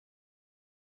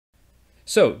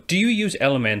So, do you use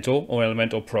Elementor or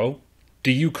Elementor Pro?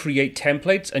 Do you create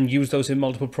templates and use those in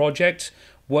multiple projects?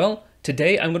 Well,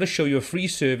 today I'm going to show you a free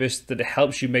service that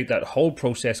helps you make that whole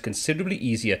process considerably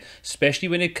easier, especially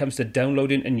when it comes to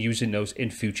downloading and using those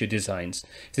in future designs.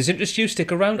 If this interests you,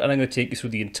 stick around and I'm going to take you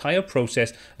through the entire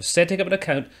process of setting up an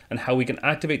account and how we can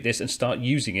activate this and start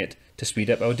using it to speed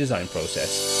up our design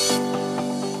process.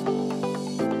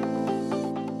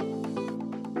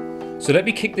 So let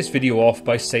me kick this video off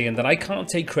by saying that I can't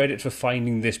take credit for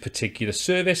finding this particular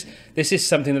service. This is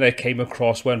something that I came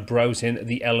across when browsing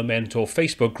the Elementor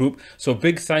Facebook group. So a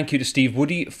big thank you to Steve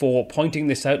Woody for pointing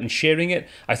this out and sharing it.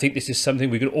 I think this is something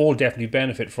we could all definitely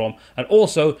benefit from. And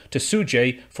also to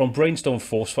Sujay from Brainstorm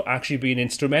Force for actually being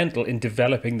instrumental in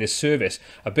developing this service.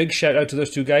 A big shout out to those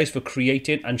two guys for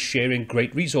creating and sharing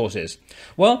great resources.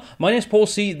 Well, my name is Paul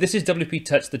C. This is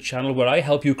WPTuts, the channel where I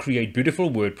help you create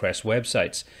beautiful WordPress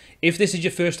websites. If this is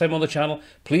your first time on the channel,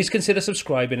 please consider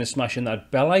subscribing and smashing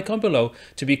that bell icon below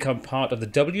to become part of the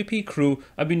WP crew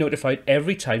and be notified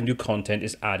every time new content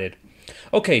is added.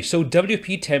 Okay, so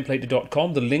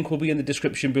WPTemplator.com, the link will be in the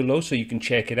description below so you can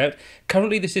check it out.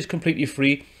 Currently this is completely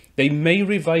free. They may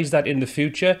revise that in the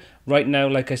future. Right now,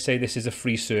 like I say, this is a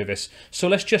free service. So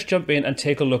let's just jump in and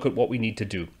take a look at what we need to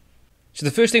do. So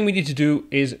the first thing we need to do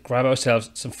is grab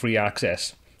ourselves some free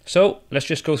access. So let's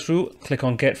just go through, click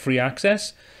on Get Free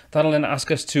Access. That'll then ask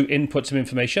us to input some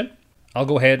information. I'll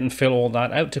go ahead and fill all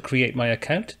that out to create my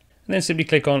account, and then simply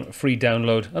click on Free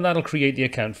Download, and that'll create the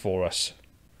account for us.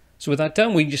 So with that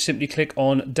done, we can just simply click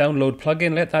on Download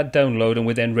Plugin, let that download, and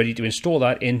we're then ready to install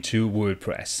that into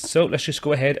WordPress. So let's just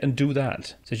go ahead and do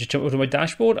that. So just jump over to my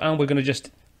dashboard, and we're going to just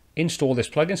install this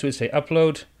plugin. So we'll say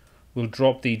Upload. We'll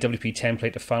drop the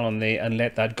WPTemplator file on there and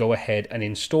let that go ahead and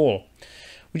install.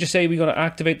 We just say we're going to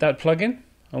activate that plugin.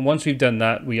 And once we've done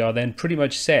that, we are then pretty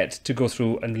much set to go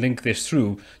through and link this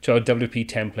through to our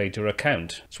WPTemplator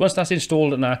account. So once that's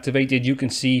installed and activated, you can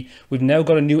see we've now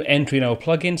got a new entry in our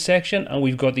plugin section and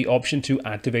we've got the option to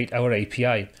activate our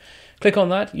API. Click on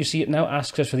that, you see it now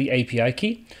asks us for the API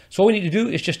key. So all we need to do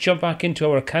is just jump back into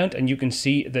our account and you can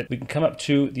see that we can come up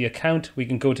to the account, we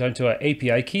can go down to our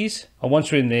API keys. And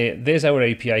once we're in there, there's our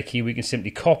API key. We can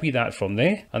simply copy that from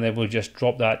there and then we'll just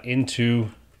drop that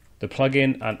into the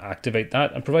plugin and activate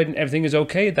that, and providing everything is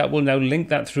okay, that will now link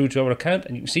that through to our account,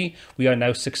 and you can see we are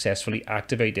now successfully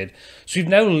activated. So we've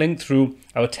now linked through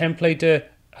our Templator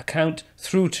account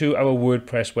through to our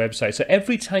WordPress website. So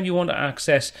every time you want to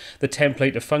access the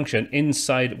Templator function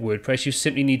inside WordPress, you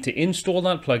simply need to install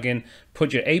that plugin,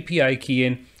 put your API key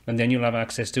in, and then you'll have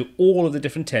access to all of the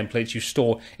different templates you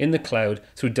store in the cloud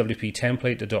through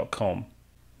WPTemplator.com.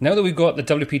 Now that we've got the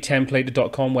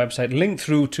WPTemplator.com website linked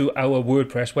through to our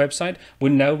WordPress website, we're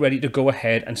now ready to go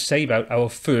ahead and save out our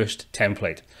first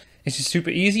template. This is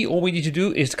super easy. All we need to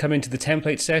do is to come into the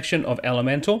template section of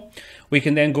Elementor. We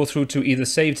can then go through to either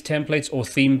saved templates or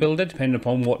theme builder, depending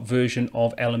upon what version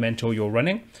of Elementor you're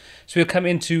running. So we'll come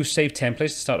into saved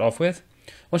templates to start off with.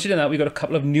 Once you've done that, we've got a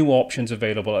couple of new options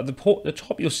available. At the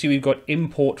top, you'll see we've got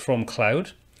import from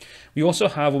cloud. We also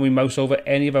have, when we mouse over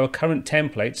any of our current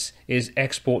templates, is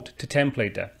export to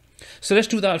templator. So let's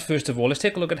do that first of all. Let's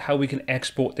take a look at how we can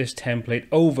export this template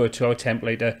over to our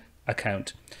templator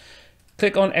account.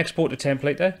 Click on export to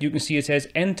templator. You can see it says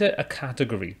enter a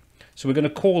category. So we're going to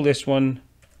call this one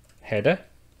header.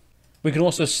 We can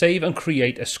also save and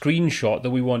create a screenshot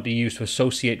that we want to use to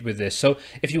associate with this. So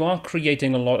if you are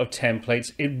creating a lot of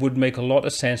templates, it would make a lot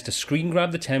of sense to screen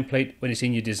grab the template when it's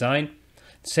in your design.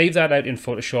 Save that out in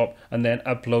Photoshop and then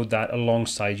upload that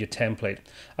alongside your template.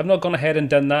 I've not gone ahead and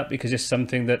done that because it's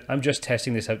something that I'm just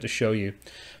testing this out to show you.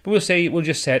 But we'll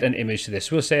just set an image to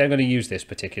this. We'll say I'm going to use this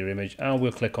particular image and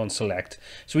we'll click on select.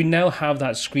 So we now have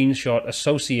that screenshot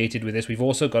associated with this. We've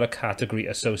also got a category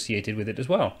associated with it as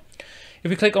well. If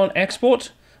we click on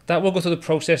export, that will go through the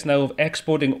process now of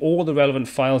exporting all the relevant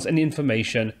files and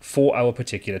information for our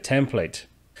particular template.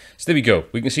 So there we go.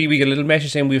 We can see we get a little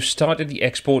message saying we've started the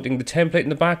exporting the template in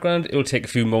the background. It will take a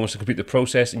few moments to complete the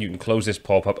process and you can close this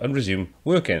pop-up and resume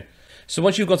working. So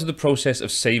once you've gone through the process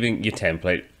of saving your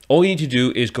template, all you need to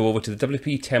do is go over to the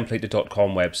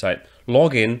WPTemplator.com website,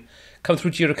 log in, come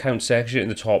through to your account section in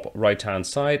the top right hand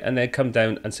side and then come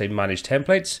down and say manage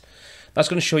templates. That's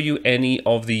going to show you any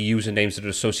of the usernames that are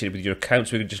associated with your account.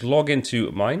 So we can just log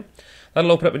into mine.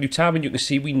 That'll open up a new tab and you can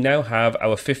see we now have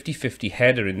our 50/50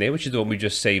 header in there, which is the one we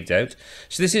just saved out.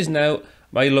 So this is now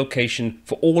my location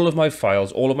for all of my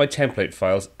files, all of my template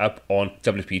files up on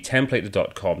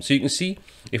WPTemplator.com. So you can see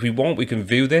if we want, we can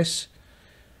view this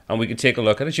and we can take a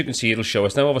look. And as you can see, it'll show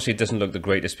us. Now, obviously, it doesn't look the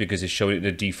greatest because it's showing it in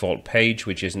the default page,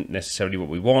 which isn't necessarily what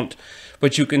we want.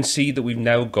 But you can see that we've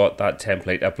now got that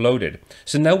template uploaded.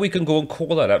 So now we can go and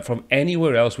call that up from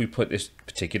anywhere else we put this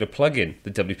particular plugin,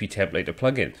 the WPTemplator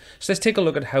plugin. So let's take a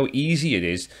look at how easy it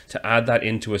is to add that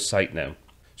into a site now.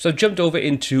 So I've jumped over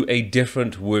into a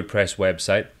different WordPress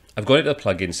website. I've got it to the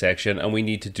plugin section, and we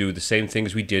need to do the same thing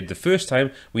as we did the first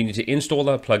time. We need to install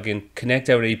that plugin, connect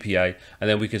our API, and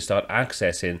then we can start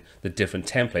accessing the different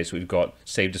templates we've got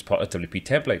saved as part of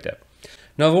WPTemplator.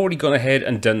 Now, I've already gone ahead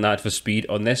and done that for speed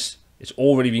on this. It's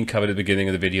already been covered at the beginning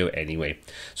of the video anyway.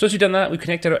 So as we've done that, we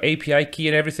connected our API key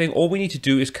and everything. All we need to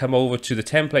do is come over to the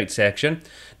template section.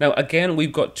 Now, again,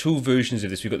 we've got two versions of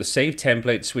this. We've got the saved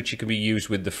templates, which can be used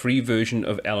with the free version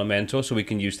of Elementor. So we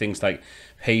can use things like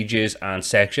pages and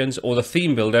sections, or the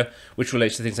theme builder, which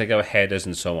relates to things like our headers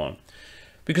and so on.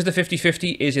 Because the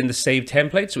 50/50 is in the saved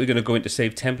templates, we're going to go into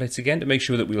saved templates again to make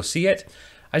sure that we'll see it.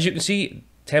 As you can see,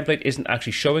 template isn't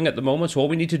actually showing at the moment. So all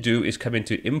we need to do is come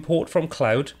into import from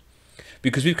cloud.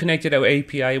 Because we've connected our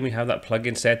API and we have that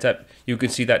plugin set up, you can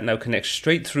see that now connects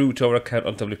straight through to our account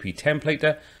on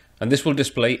WPTemplator, and this will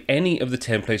display any of the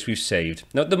templates we've saved.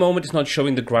 Now, at the moment, it's not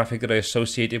showing the graphic that I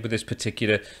associated with this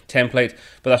particular template,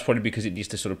 but that's probably because it needs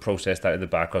to sort of process that in the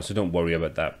background, so don't worry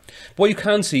about that. But what you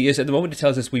can see is at the moment it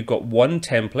tells us we've got one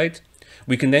template.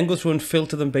 We can then go through and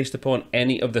filter them based upon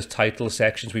any of the title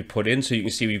sections we put in. So you can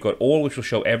see we've got all, which will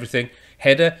show everything.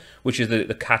 Header, which is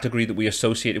the category that we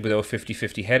associated with our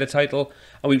 50/50 header title.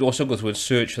 And we'd also go through and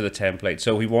search for the template.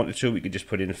 So if we wanted to, we could just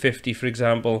put in 50, for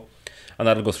example, and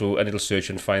that'll go through and it'll search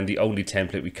and find the only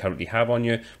template we currently have on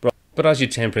here. But as your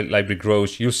template library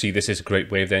grows, you'll see this is a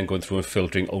great way of then going through and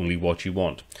filtering only what you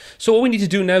want. So all we need to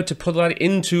do now to put that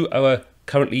into our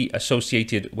currently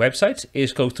associated website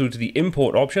is go through to the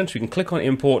import option. So we can click on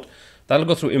import. That'll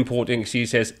go through importing. See, it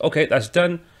says, okay, that's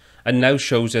done. And now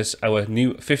shows us our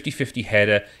new 50/50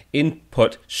 header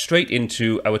input straight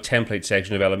into our template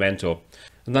section of Elementor.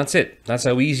 And that's it. That's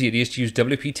how easy it is to use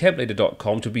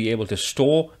WPTemplator.com to be able to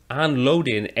store and load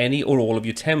in any or all of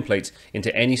your templates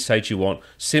into any site you want,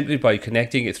 simply by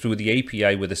connecting it through the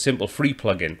API with a simple free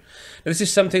plugin. Now, this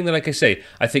is something that, like I say,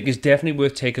 I think is definitely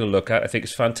worth taking a look at. I think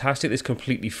it's fantastic. It's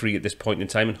completely free at this point in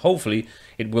time, and hopefully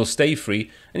it will stay free.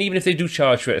 And even if they do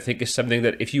charge for it, I think it's something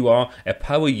that if you are a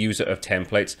power user of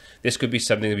templates, this could be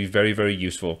something that would be very, very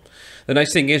useful. The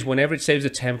nice thing is, whenever it saves a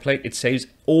template, it saves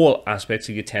all aspects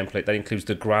of your template. That includes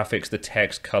the graphics, the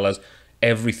text, colors,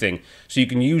 everything. So you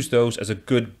can use those as a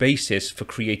good basis for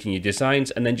creating your designs,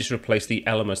 and then just replace the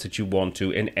elements that you want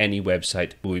to in any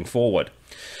website moving forward.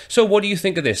 So what do you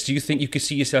think of this? Do you think you could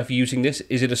see yourself using this?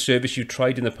 Is it a service you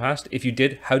tried in the past? If you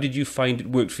did, how did you find it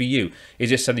worked for you?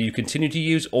 Is this something you continue to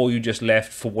use, or you just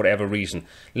left for whatever reason?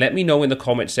 Let me know in the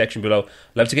comment section below.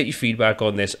 I'd love to get your feedback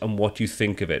on this and what you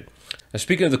think of it. Now,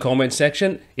 speaking of the comment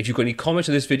section, if you've got any comments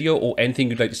on this video or anything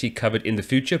you'd like to see covered in the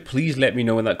future, please let me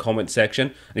know in that comment section.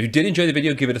 And if you did enjoy the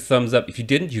video, give it a thumbs up. If you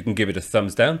didn't, you can give it a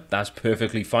thumbs down. That's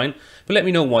perfectly fine. But let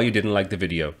me know why you didn't like the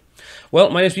video. Well,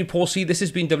 my name's been Paul C. This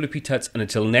has been WPTuts, and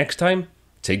until next time,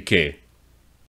 take care.